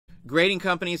Grading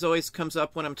companies always comes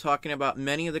up when I'm talking about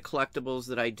many of the collectibles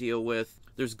that I deal with.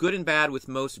 There's good and bad with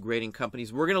most grading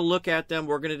companies. We're going to look at them.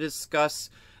 We're going to discuss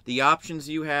the options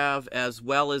you have as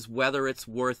well as whether it's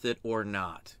worth it or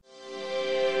not.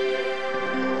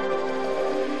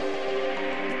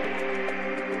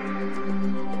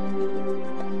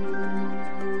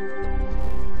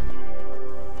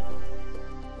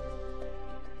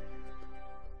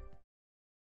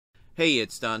 Hey,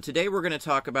 it's Don. Today we're going to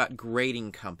talk about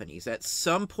grading companies. At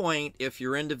some point, if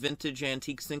you're into vintage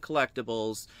antiques and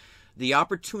collectibles, the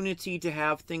opportunity to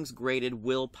have things graded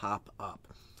will pop up.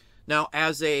 Now,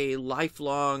 as a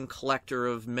lifelong collector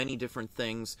of many different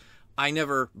things, I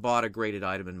never bought a graded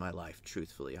item in my life,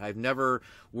 truthfully. I've never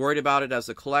worried about it as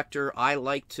a collector. I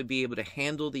like to be able to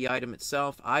handle the item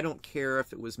itself. I don't care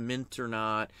if it was mint or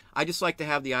not. I just like to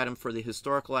have the item for the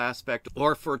historical aspect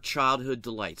or for childhood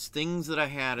delights, things that I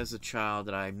had as a child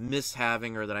that I miss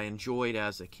having or that I enjoyed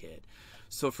as a kid.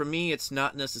 So for me, it's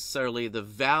not necessarily the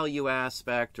value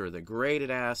aspect or the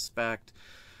graded aspect.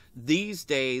 These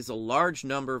days, a large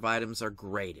number of items are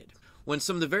graded. When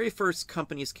some of the very first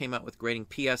companies came out with grading,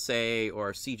 PSA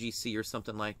or CGC or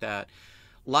something like that,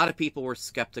 a lot of people were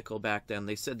skeptical back then.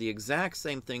 They said the exact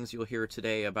same things you'll hear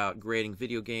today about grading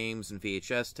video games and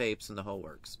VHS tapes and the whole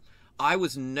works. I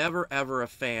was never ever a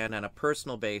fan on a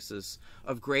personal basis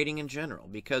of grading in general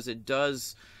because it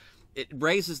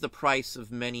raises the price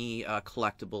of many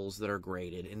collectibles that are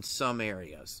graded in some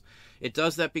areas. It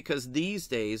does that because these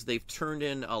days they've turned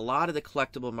in a lot of the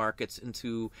collectible markets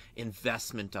into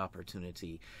investment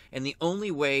opportunity. And the only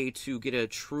way to get a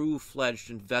true-fledged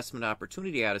investment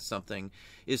opportunity out of something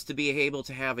is to be able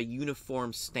to have a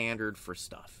uniform standard for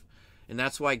stuff. And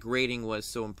that's why grading was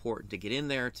so important to get in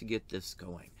there to get this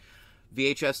going.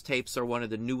 VHS tapes are one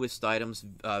of the newest items.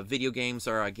 Video games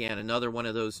are, again, another one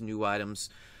of those new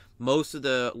items. Most of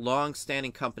the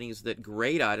long-standing companies that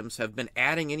grade items have been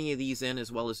adding any of these in,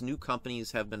 as well as new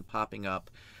companies have been popping up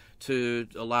to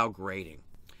allow grading.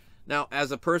 Now,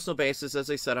 as a personal basis, as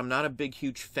I said, I'm not a big,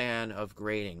 huge fan of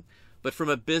grading. But from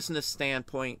a business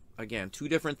standpoint, again, two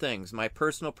different things. My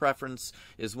personal preference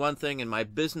is one thing, and my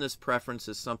business preference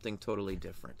is something totally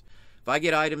different. If I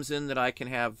get items in that I can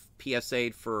have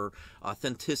PSA'd for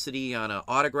authenticity on an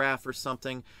autograph or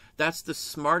something, that's the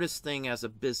smartest thing as a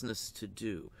business to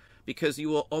do, because you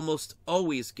will almost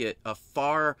always get a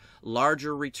far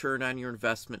larger return on your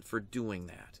investment for doing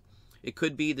that. It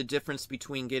could be the difference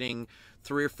between getting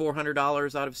 $300 or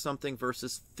 $400 out of something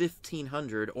versus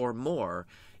 $1,500 or more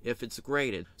if it's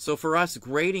graded. So for us,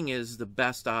 grading is the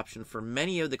best option for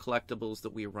many of the collectibles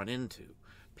that we run into.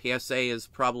 PSA is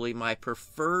probably my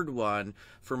preferred one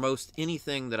for most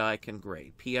anything that I can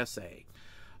grade, PSA.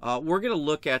 We're going to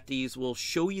look at these. We'll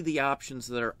show you the options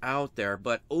that are out there,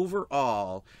 but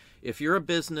overall, if you're a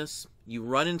business, you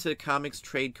run into comics,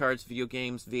 trade cards, video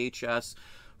games, VHS,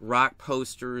 rock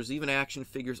posters, even action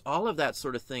figures, all of that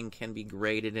sort of thing can be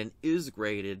graded and is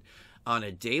graded on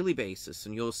a daily basis,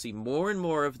 and you'll see more and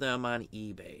more of them on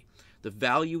eBay. The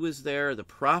value is there, the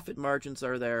profit margins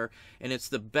are there, and it's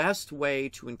the best way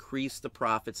to increase the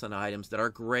profits on items that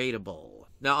are gradable.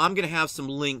 Now, I'm going to have some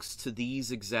links to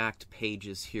these exact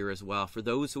pages here as well for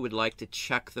those who would like to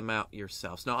check them out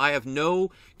yourselves. Now, I have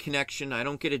no connection. I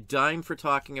don't get a dime for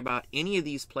talking about any of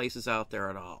these places out there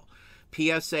at all.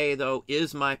 PSA, though,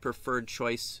 is my preferred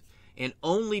choice, and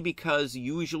only because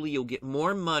usually you'll get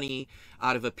more money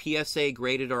out of a PSA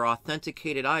graded or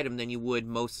authenticated item than you would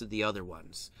most of the other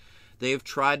ones. They've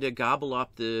tried to gobble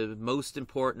up the most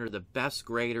important or the best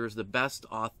graders, the best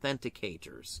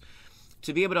authenticators.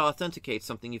 To be able to authenticate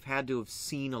something, you've had to have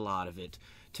seen a lot of it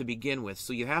to begin with.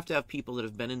 So you have to have people that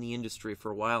have been in the industry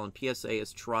for a while, and PSA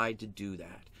has tried to do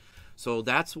that. So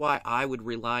that's why I would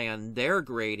rely on their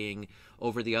grading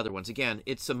over the other ones. Again,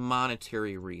 it's a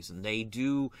monetary reason. They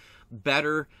do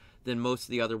better than most of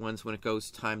the other ones when it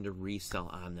goes time to resell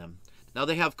on them. Now,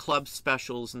 they have club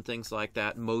specials and things like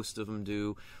that. Most of them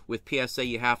do. With PSA,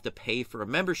 you have to pay for a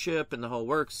membership and the whole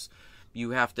works.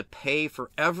 You have to pay for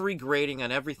every grading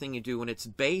on everything you do, and it's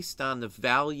based on the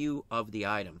value of the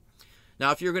item.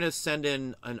 Now, if you're going to send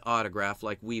in an autograph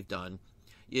like we've done,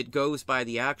 it goes by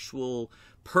the actual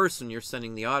person you're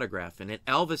sending the autograph in. An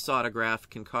Elvis autograph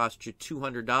can cost you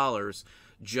 $200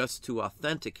 just to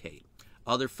authenticate.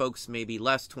 Other folks may be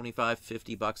less, 25,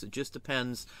 50 bucks. It just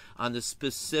depends on the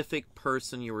specific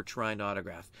person you were trying to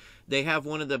autograph. They have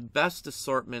one of the best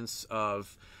assortments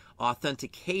of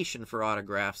authentication for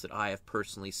autographs that I have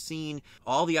personally seen.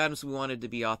 All the items we wanted to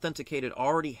be authenticated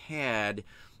already had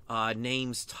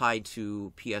names tied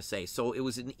to PSA, so it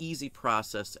was an easy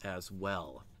process as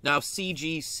well. Now,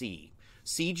 CGC.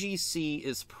 CGC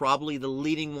is probably the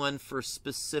leading one for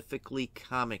specifically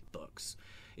comic books.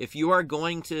 If you are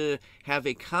going to have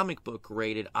a comic book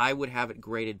graded, I would have it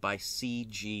graded by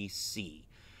CGC.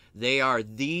 They are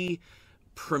the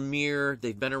premier.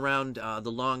 They've been around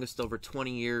the longest, over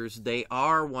 20 years. They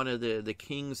are one of the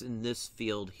kings in this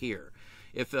field here.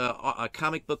 If a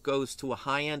comic book goes to a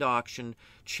high-end auction,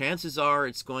 chances are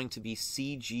it's going to be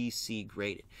CGC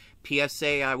graded.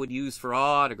 PSA I would use for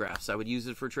autographs. I would use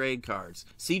it for trade cards.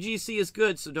 CGC is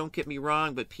good, so don't get me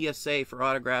wrong, but PSA for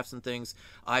autographs and things,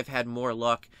 I've had more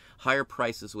luck, higher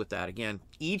prices with that. Again,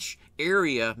 each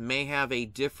area may have a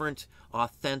different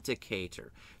authenticator.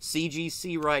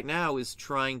 CGC right now is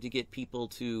trying to get people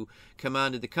to come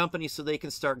onto the company so they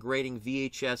can start grading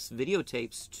VHS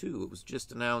videotapes too. It was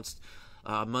just announced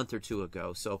a month or two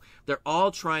ago. So they're all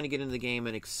trying to get into the game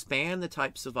and expand the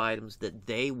types of items that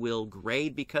they will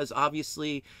grade, because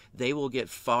obviously they will get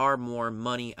far more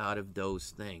money out of those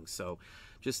things. So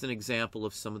just an example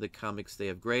of some of the comics they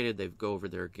have graded. They go over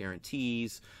their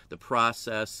guarantees, the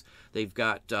process. They've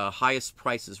got highest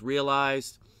prices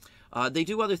realized. They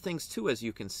do other things too, as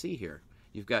you can see here.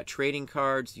 You've got trading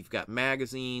cards, you've got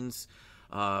magazines,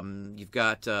 you've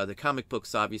got the comic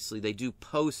books, obviously. They do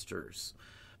posters,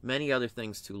 many other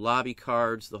things too, lobby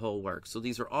cards, the whole works. So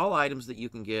these are all items that you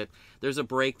can get. There's a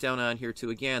breakdown on here too.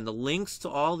 Again, the links to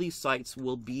all these sites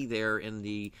will be there in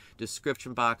the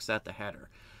description box at the header.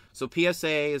 So PSA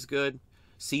is good,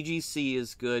 CGC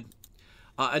is good.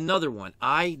 Another one,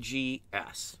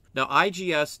 IGS. Now,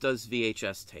 IGS does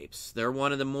VHS tapes. They're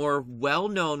one of the more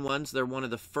well-known ones. They're one of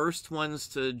the first ones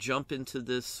to jump into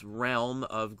this realm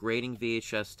of grading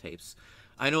VHS tapes.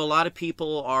 I know a lot of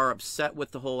people are upset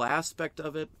with the whole aspect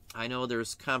of it. I know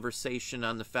there's conversation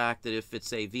on the fact that if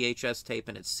it's a VHS tape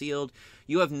and it's sealed,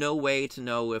 you have no way to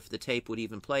know if the tape would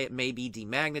even play. It may be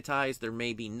demagnetized. There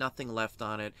may be nothing left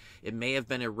on it. It may have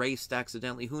been erased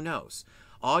accidentally. Who knows?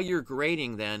 All you're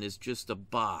grading then is just a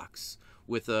box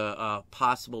with a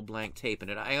possible blank tape in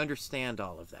it. I understand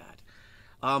all of that.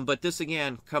 But this,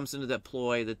 again, comes into that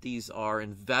ploy that these are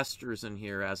investors in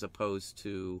here as opposed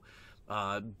to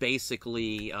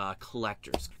basically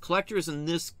collectors. Collectors in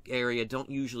this area don't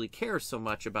usually care so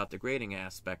much about the grading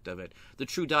aspect of it. The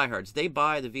true diehards, they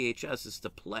buy the VHSs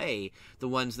to play the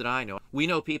ones that I know. We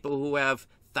know people who have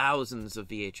thousands of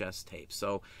VHS tapes,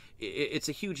 so it's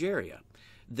a huge area.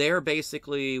 They're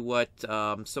basically what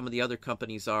some of the other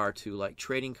companies are to like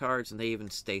trading cards, and they even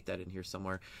state that in here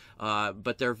somewhere.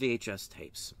 But they're VHS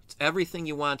tapes. It's everything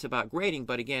you want about grading,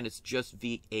 but again, it's just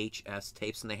VHS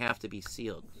tapes, and they have to be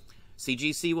sealed.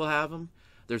 CGC will have them.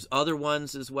 There's other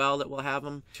ones as well that will have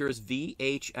them. Here's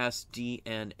VHS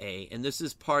DNA, and this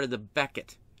is part of the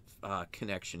Beckett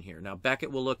connection here. Now,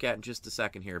 Beckett we'll look at in just a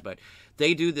second here, but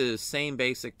they do the same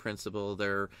basic principle.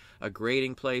 They're a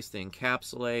grading place. They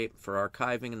encapsulate for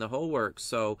archiving and the whole works.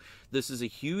 So this is a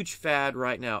huge fad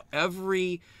right now.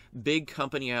 Every big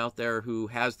company out there who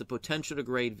has the potential to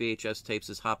grade VHS tapes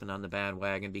is hopping on the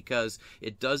bandwagon, because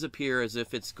it does appear as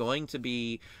if it's going to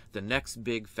be the next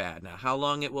big fad. Now, how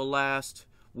long it will last,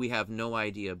 we have no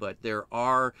idea, but there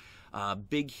are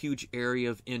big, huge area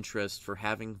of interest for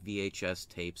having VHS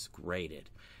tapes graded.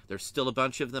 There's still a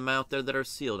bunch of them out there that are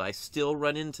sealed. I still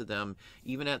run into them,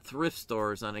 even at thrift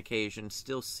stores on occasion,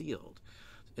 still sealed.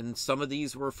 And some of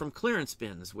these were from clearance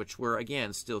bins, which were,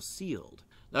 again, still sealed.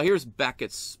 Now, here's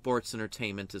Beckett's Sports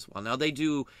Entertainment as well. Now, they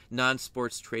do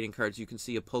non-sports trading cards. You can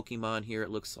see a Pokemon here, it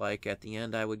looks like, at the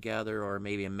end, I would gather, or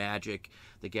maybe a Magic,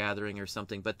 the Gathering or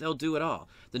something, but they'll do it all.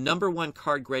 The #1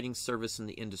 card grading service in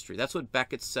the industry. That's what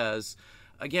Beckett says.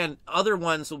 Again, other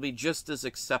ones will be just as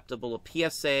acceptable. A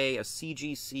PSA, a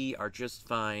CGC are just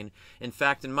fine. In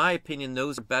fact, in my opinion,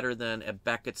 those are better than a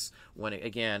Beckett's when,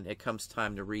 again, it comes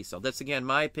time to resell. That's, again,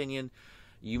 my opinion.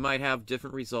 You might have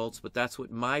different results, but that's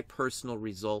what my personal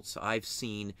results I've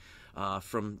seen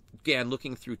from, again,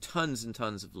 looking through tons and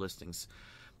tons of listings.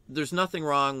 There's nothing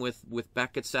wrong with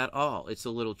Beckett's at all. It's a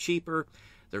little cheaper.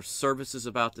 Their service is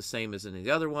about the same as any of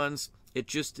the other ones. It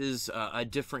just is a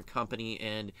different company,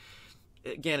 and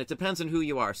again, it depends on who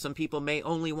you are. Some people may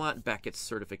only want Beckett's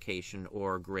certification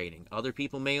or grading. Other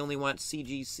people may only want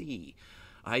CGC,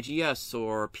 IGS,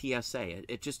 or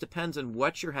PSA. It just depends on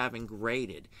what you're having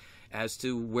graded as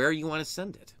to where you want to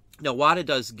send it. Now, Wada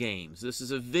does games. This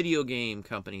is a video game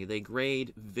company. They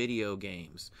grade video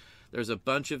games. There's a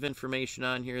bunch of information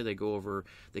on here. They go over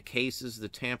the cases, the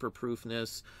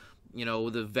tamper-proofness, you know,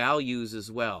 the values as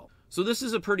well. So this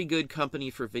is a pretty good company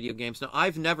for video games. Now,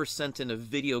 I've never sent in a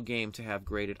video game to have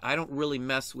graded. I don't really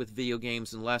mess with video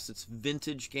games unless it's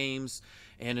vintage games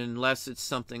and unless it's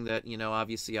something that, you know,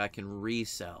 obviously I can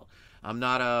resell. I'm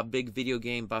not a big video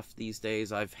game buff these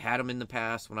days. I've had them in the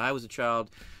past. When I was a child,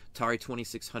 Atari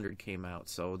 2600 came out,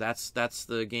 so that's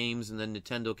the games, and then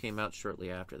Nintendo came out shortly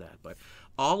after that. But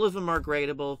all of them are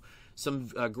gradable. Some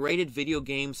graded video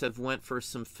games have went for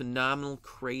some phenomenal,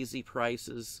 crazy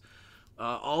prices,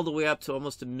 all the way up to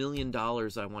almost $1 million,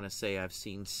 I want to say I've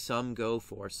seen some go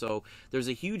for. So there's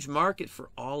a huge market for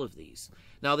all of these.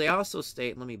 Now they also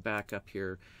state, let me back up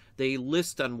here, they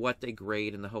list on what they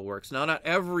grade and the whole works. Now not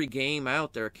every game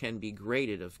out there can be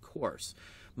graded, of course.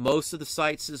 Most of the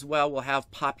sites as well will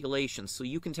have populations, so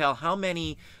you can tell how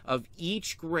many of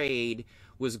each grade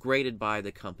was graded by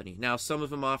the company. Now, some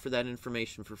of them offer that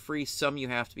information for free. Some you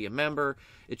have to be a member.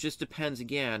 It just depends,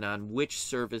 again, on which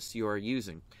service you are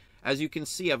using. As you can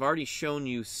see, I've already shown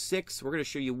you 6. We're going to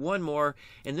show you one more,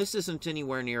 and this isn't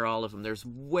anywhere near all of them. There's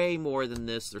way more than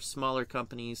this. They're smaller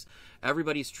companies.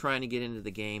 Everybody's trying to get into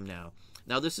the game now.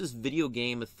 Now, this is Video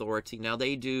Game Authority. Now,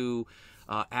 they do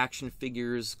action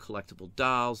figures, collectible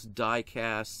dolls, die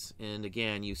casts, and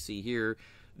again, you see here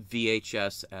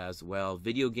VHS as well.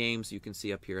 Video games you can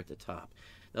see up here at the top.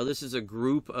 Now this is a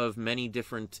group of many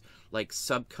different like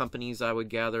sub companies, I would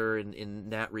gather, in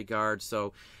that regard,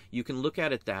 so you can look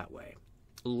at it that way.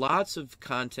 Lots of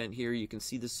content here. You can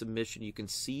see the submission, you can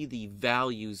see the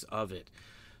values of it.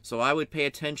 So I would pay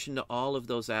attention to all of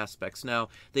those aspects. Now,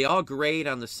 they all grade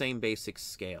on the same basic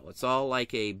scale. It's all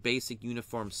like a basic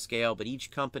uniform scale, but each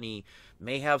company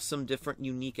may have some different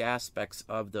unique aspects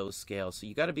of those scales. So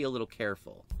you got to be a little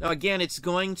careful. Now, again, it's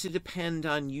going to depend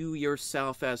on you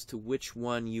yourself as to which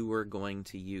one you are going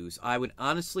to use. I would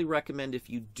honestly recommend, if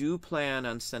you do plan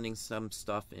on sending some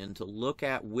stuff in, to look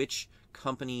at which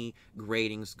company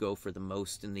gradings go for the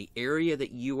most in the area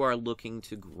that you are looking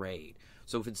to grade.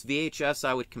 So if it's VHS,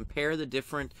 I would compare the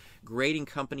different grading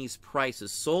companies'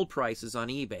 prices, sold prices on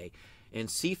eBay, and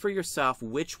see for yourself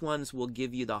which ones will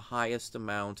give you the highest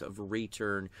amount of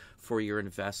return for your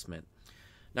investment.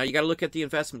 Now, you got to look at the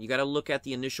investment. You got to look at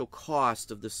the initial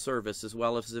cost of the service, as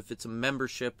well as if it's a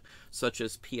membership such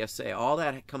as PSA. All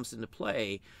that comes into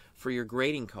play for your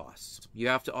grading costs. You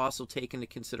have to also take into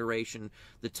consideration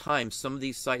the time. Some of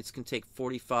these sites can take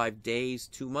 45 days,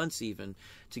 2 months even,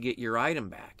 to get your item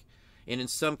back. And in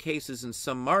some cases, in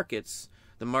some markets,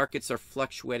 the markets are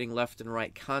fluctuating left and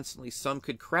right constantly. Some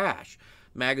could crash.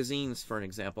 Magazines, for an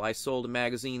example. I sold a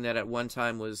magazine that at one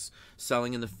time was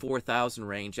selling in the 4,000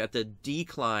 range at the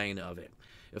decline of it.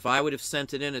 If I would have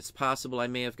sent it in, it's possible I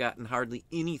may have gotten hardly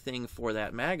anything for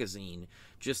that magazine,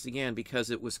 just again because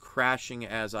it was crashing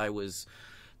as I was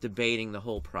debating the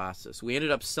whole process. We ended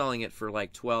up selling it for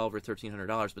like $1,200 or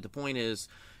 $1,300, but the point is,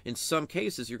 in some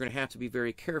cases, you're going to have to be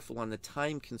very careful on the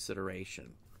time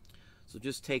consideration. So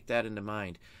just take that into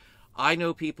mind. I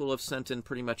know people have sent in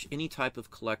pretty much any type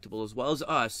of collectible, as well as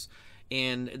us,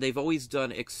 and they've always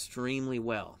done extremely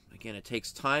well. Again, it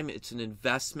takes time. It's an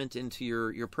investment into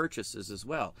your purchases as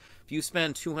well. If you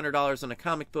spend $200 on a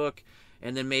comic book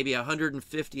and then maybe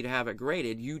 $150 to have it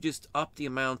graded, you just up the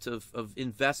amount of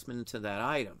investment into that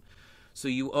item. So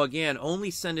you, again,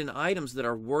 only send in items that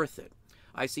are worth it.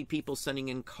 I see people sending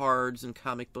in cards and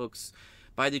comic books.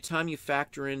 By the time you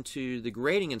factor into the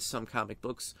grading in some comic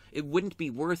books, it wouldn't be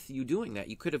worth you doing that.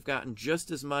 You could have gotten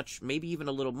just as much, maybe even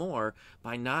a little more,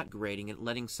 by not grading and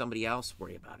letting somebody else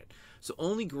worry about it. So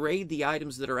only grade the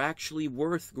items that are actually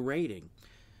worth grading.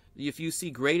 If you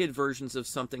see graded versions of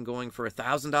something going for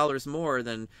 $1,000 more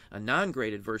than a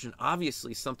non-graded version,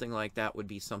 obviously something like that would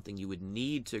be something you would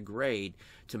need to grade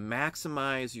to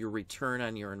maximize your return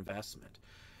on your investment.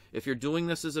 If you're doing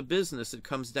this as a business, it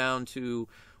comes down to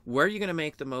where you're going to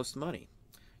make the most money.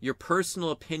 Your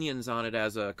personal opinions on it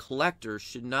as a collector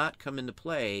should not come into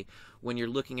play when you're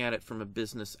looking at it from a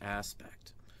business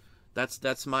aspect.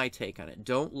 That's my take on it.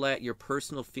 Don't let your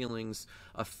personal feelings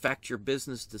affect your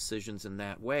business decisions in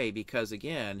that way, because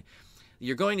again,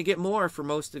 you're going to get more for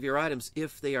most of your items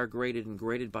if they are graded, and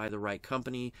graded by the right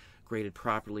company, graded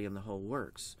properly, and the whole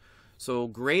works. So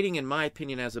grading, in my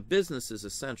opinion, as a business is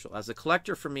essential. As a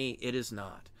collector, for me, it is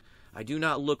not. I do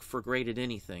not look for graded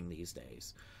anything these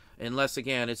days. Unless,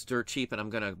 again, it's dirt cheap and I'm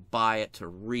going to buy it to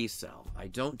resell. I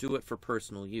don't do it for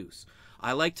personal use.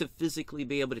 I like to physically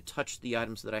be able to touch the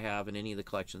items that I have in any of the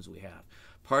collections we have.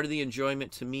 Part of the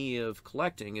enjoyment to me of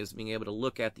collecting is being able to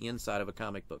look at the inside of a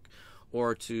comic book,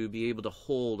 or to be able to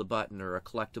hold a button or a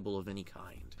collectible of any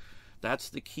kind. That's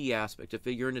the key aspect. If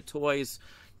you're into toys,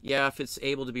 yeah, if it's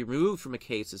able to be removed from a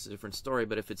case, it's a different story.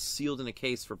 But if it's sealed in a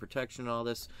case for protection and all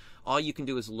this, all you can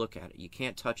do is look at it. You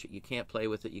can't touch it. You can't play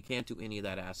with it. You can't do any of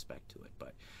that aspect to it.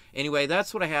 But anyway,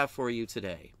 that's what I have for you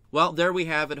today. Well, there we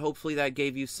have it. Hopefully that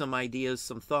gave you some ideas,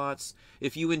 some thoughts.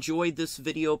 If you enjoyed this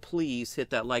video, please hit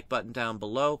that like button down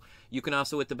below. You can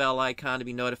also hit the bell icon to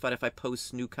be notified if I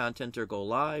post new content or go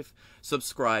live.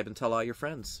 Subscribe and tell all your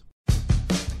friends.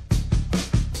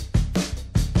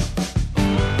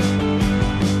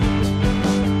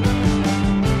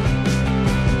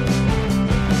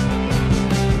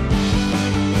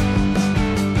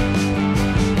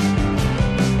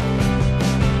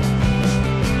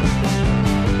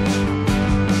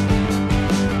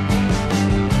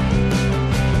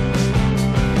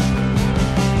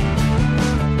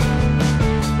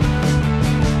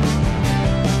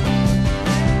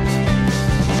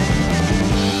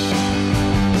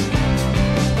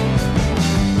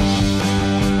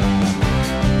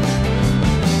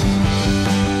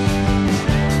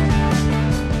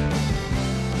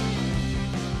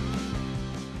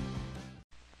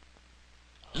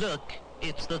 Look,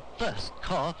 it's the first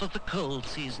cough of the cold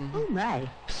season. Oh, my.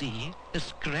 See, a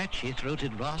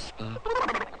scratchy-throated rasper.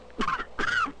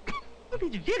 Oh,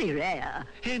 it's very rare.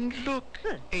 And look,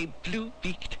 a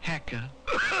blue-beaked hacker.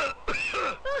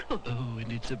 Oh,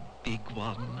 and it's a big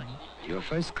one. Your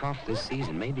first cough this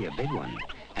season may be a big one,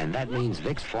 and that means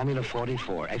Vicks Formula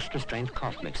 44 Extra Strength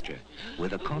Cough Mixture,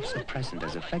 with a cough suppressant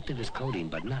as effective as codeine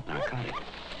but not narcotic,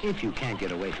 if you can't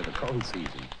get away for the cold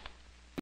season.